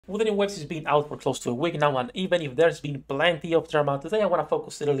Wuthering Waves has been out for close to a week now, and even if there's been plenty of drama, today I want to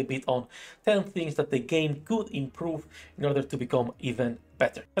focus a little bit on 10 things that the game could improve in order to become even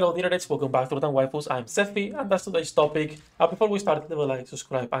better. Hello the internets, welcome back to Waifus. I'm Sefhi, and that's today's topic. Before we start, leave a like,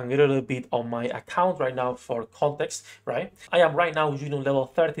 subscribe, and a little bit on my account right now for context, right? I am right now Union level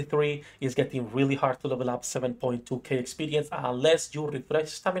 33. It's getting really hard to level up 7.2k experience unless you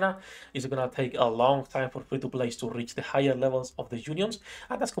refresh stamina. It's gonna take a long time for free-to-plays to reach the higher levels of the Unions,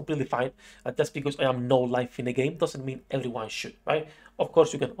 and that's completely fine. Just because I am no life in the game doesn't mean everyone should, right? Of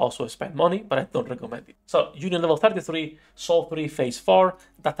course, you can also spend money, but I don't recommend it. So, Union level 33, Soul 3, Phase 4,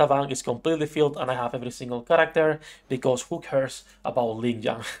 data bank is completely filled, and I have every single character, because who cares about Ling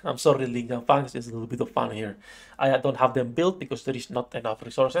Yang? I'm sorry, Ling Yang fans, there's a little bit of fun here. I don't have them built because there is not enough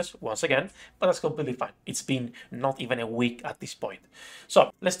resources, once again, but that's completely fine. It's been not even a week at this point.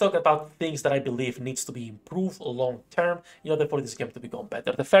 So, let's talk about things that I believe needs to be improved long term in order for this game to become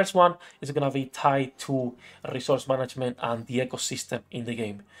better. The first one is going to be tied to resource management and the ecosystem in the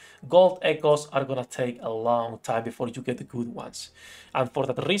game. Gold echoes are going to take a long time before you get the good ones. And for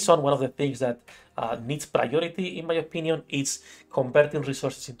that reason, one of the things that needs priority, in my opinion, is converting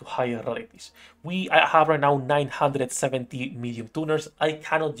resources into higher rarities. I have right now 970 medium tuners. I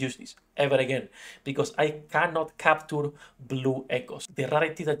cannot use this ever again because I cannot capture blue echoes. The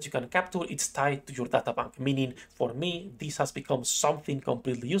rarity that you can capture is tied to your data bank, meaning for me, this has become something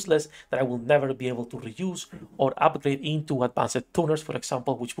completely useless that I will never be able to reuse or upgrade into advanced tuners, for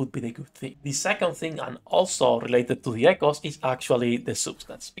example, which would be the good thing. The second thing, and also related to the echoes, is actually the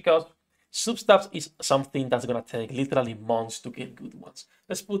substats, because substats is something that's going to take literally months to get good ones.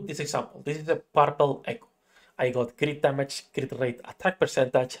 Let's put this example. This is a purple echo. I got crit damage, crit rate, attack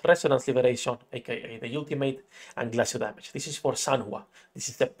percentage, resonance liberation, aka the ultimate, and glacial damage. This is for Sanhua. This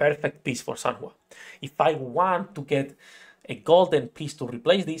is the perfect piece for Sanhua. If I want to get a golden piece to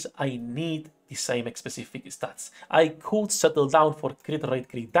replace this, I need the same specific stats. I could settle down for crit rate,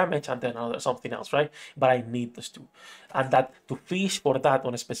 crit damage, and then something else, right? But I need those two. And that to fish for that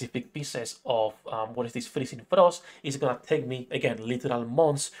on specific pieces of what is this freezing frost is gonna take me, again, literal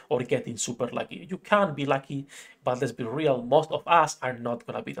months or getting super lucky. You can be lucky, but let's be real, most of us are not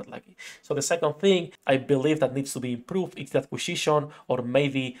gonna be that lucky. So the second thing I believe that needs to be improved is the acquisition, or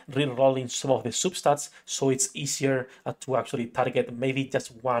maybe re-rolling some of the substats so it's easier to actually target maybe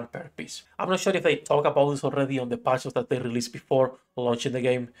just one per piece. I'm not sure if they talk about this already on the patches that they released before launching the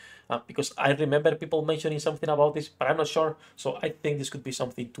game, because I remember people mentioning something about this, but I'm not sure. So I think this could be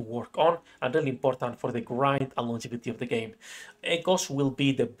something to work on and really important for the grind and longevity of the game. Echoes will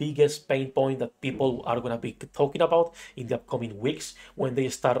be the biggest pain point that people are going to be talking about in the upcoming weeks when they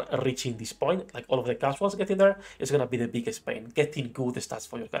start reaching this point. Like all of the casuals getting there, it's going to be the biggest pain, getting good stats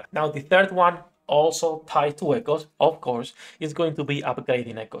for your character. Now, the third one, also tied to echoes, of course, is going to be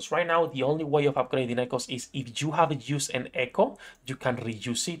upgrading echoes. Right now, the only way of upgrading echoes is if you have used an echo, you can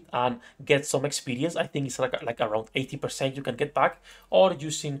reuse it and get some experience. I think it's like around 80% you can get back, or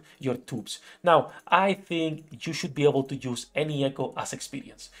using your tubes. Now, I think you should be able to use any echo as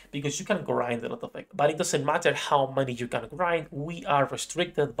experience because you can grind a lot of echo, but it doesn't matter how many you can grind. We are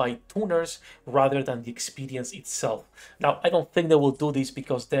restricted by tuners rather than the experience itself. Now, I don't think they will do this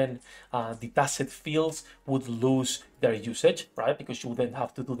because then the tacit fields would lose their usage, right? Because you would then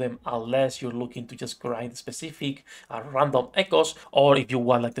have to do them unless you're looking to just grind specific random echoes, or if you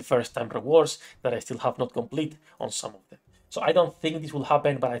want like the first time rewards that I still have not complete on some of them. So I don't think this will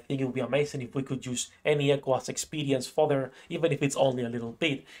happen, but I think it would be amazing if we could use any echo as experience fodder, even if it's only a little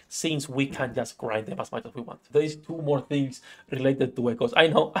bit, since we can just grind them as much as we want. There is two more things related to echoes. I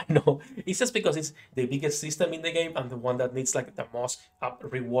know. It's just because it's the biggest system in the game and the one that needs like the most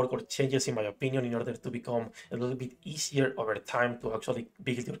rework or changes, in my opinion, in order to become a little bit easier over time to actually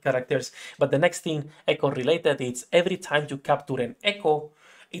build your characters. But the next thing echo related is every time you capture an echo,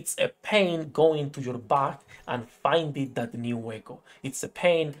 it's a pain going to your back and finding that new echo. It's a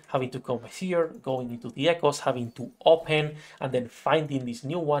pain having to come here, going into the echoes, having to open, and then finding this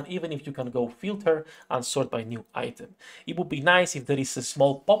new one, even if you can go filter and sort by new item. It would be nice if there is a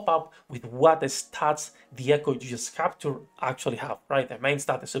small pop-up with what the stats the echo you just captured actually have, right? The main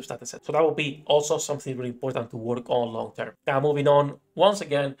stat, the substat, etc. So that would be also something really important to work on long term. Now, moving on, once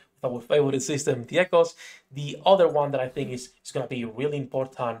again, our favorite system, the echoes. The other one that I think is going to be really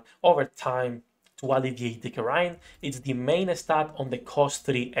important over time to alleviate the grind, it's the main stat on the cost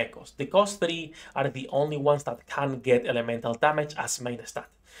 3 echoes. The cost 3 are the only ones that can get elemental damage as main stat.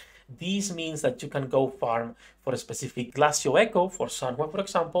 This means that you can go farm for a specific Glacio Echo for Sunweb, for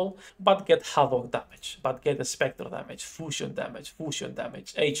example, but get Havoc damage, but get Spectre damage, Fusion damage,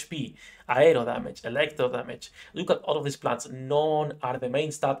 HP, Aero damage, Electro damage. Look at all of these plants. None are the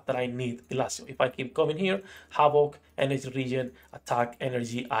main stat that I need Glacio. If I keep coming here, Havoc, Energy Regen, Attack,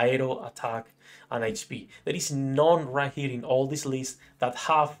 Energy, Aero, Attack, and HP. There is none right here in all this list that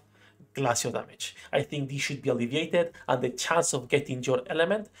have Glacio damage. I think this should be alleviated, and the chance of getting your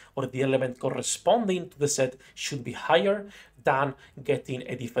element or the element corresponding to the set should be higher than getting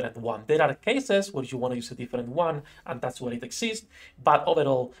a different one. There are cases where you want to use a different one, and that's where it exists, but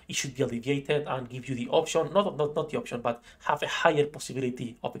overall it should be alleviated and give you the option, not the option, but have a higher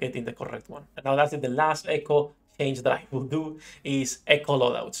possibility of getting the correct one. And now that's the last echo change that I will do is echo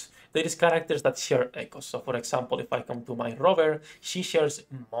loadouts. There is characters that share echoes. So for example, if I come to my rover, she shares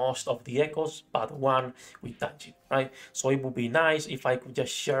most of the echoes, but one with Tanjin, right? So it would be nice if I could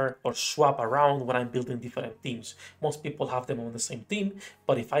just share or swap around when I'm building different teams. Most people have them on the same team,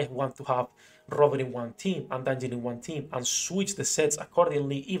 but if I want to have rover in one team and Tanjin in one team and switch the sets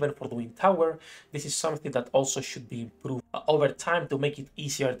accordingly, even for doing tower, this is something that also should be improved over time to make it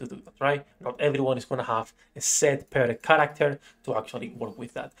easier to do that, right? Not everyone is going to have a set per character to actually work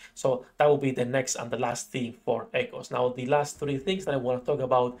with that. So that will be the next and the last thing for echoes. Now, the last three things that I want to talk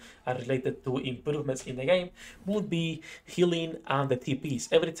about are related to improvements in the game would be healing and the TPs.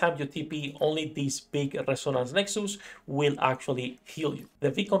 Every time you TP, only these big resonance nexus will actually heal you.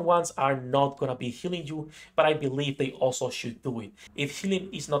 The beacon ones are not going to be healing you, but I believe they also should do it. If healing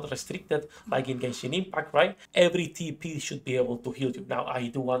is not restricted, like in Genshin Impact, right? Every TP should be able to heal you. Now, I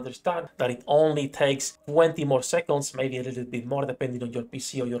do understand that it only takes 20 more seconds, maybe a little bit more, depending on your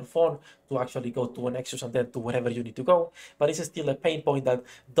PC or your phone, to actually go to a Nexus and then to wherever you need to go, but it's still a pain point that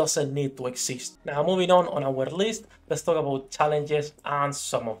doesn't need to exist. Now, moving on our list, let's talk about challenges and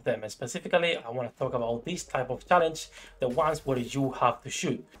some of them. And specifically, I want to talk about this type of challenge, the ones where you have to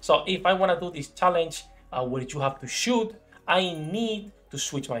shoot. So if I want to do this challenge where you have to shoot, I need to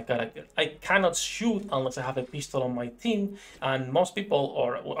switch my character. I cannot shoot unless I have a pistol on my team, and most people,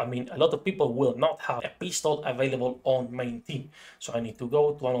 or I mean a lot of people, will not have a pistol available on main team. So I need to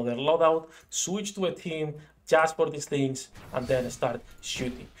go to another loadout, switch to a team just for these things, and then start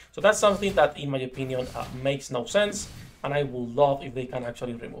shooting. So that's something that, in my opinion, makes no sense, and I would love if they can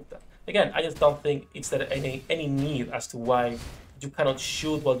actually remove that. Again, I just don't think it's there any need as to why you cannot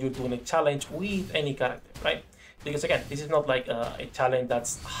shoot while you're doing a challenge with any character, right? Because again, this is not like a challenge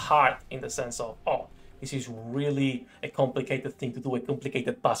that's hard in the sense of, oh, this is really a complicated thing to do, a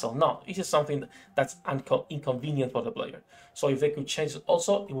complicated puzzle. No, this is something that's inconvenient for the player. So if they could change it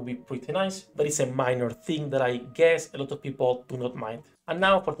also, it would be pretty nice, but it's a minor thing that I guess a lot of people do not mind. And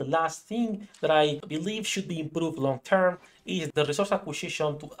now for the last thing that I believe should be improved long term is the resource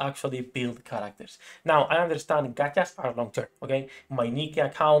acquisition to actually build characters. Now, I understand gachas are long term, okay? My Nike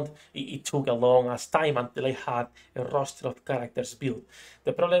account, it took a long ass time until I had a roster of characters built.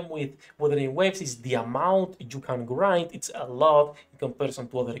 The problem with Wuthering Waves is the amount you can grind. It's a lot in comparison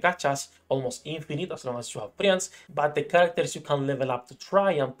to other gachas, almost infinite as long as you have friends, but the characters you can level up to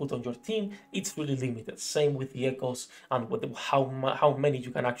try and put on your team, it's really limited. Same with the echoes and with how many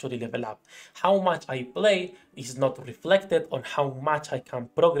you can actually level up. How much I play is not reflected on how much I can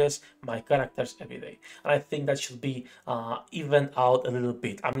progress my characters every day. And I think that should be evened out a little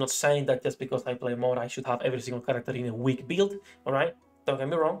bit. I'm not saying that just because I play more, I should have every single character in a weak build, all right? Don't get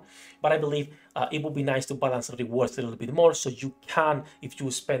me wrong, but I believe it would be nice to balance the rewards a little bit more, so you can, if you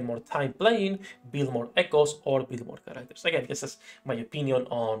spend more time playing, build more echoes or build more characters. Again, this is my opinion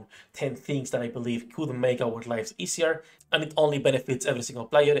on 10 things that I believe could make our lives easier, and it only benefits every single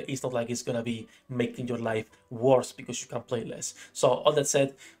player. It's not like it's gonna be making your life worse because you can play less. So all that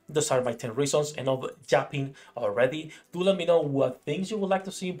said, those are my 10 reasons, and of yapping already. Do let me know what things you would like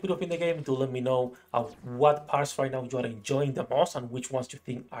to see improve in the game. Do let me know what parts right now you are enjoying the most and which ones you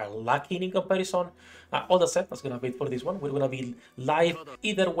think are lacking in comparison. All that said, that's gonna be it for this one. We're gonna be live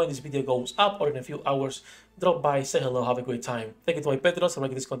either when this video goes up or in a few hours. Drop by, say hello, have a great time. Thank you to my patrons for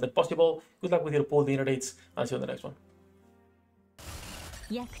making this content possible. Good luck with your pool dinner dates, and see you on the next one.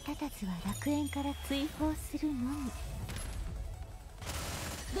 役立たずは楽園から追放するのみ。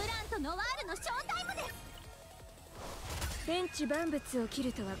ブランとノワールのショータイムです。天地万物を切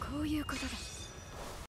るとはこういうことだ。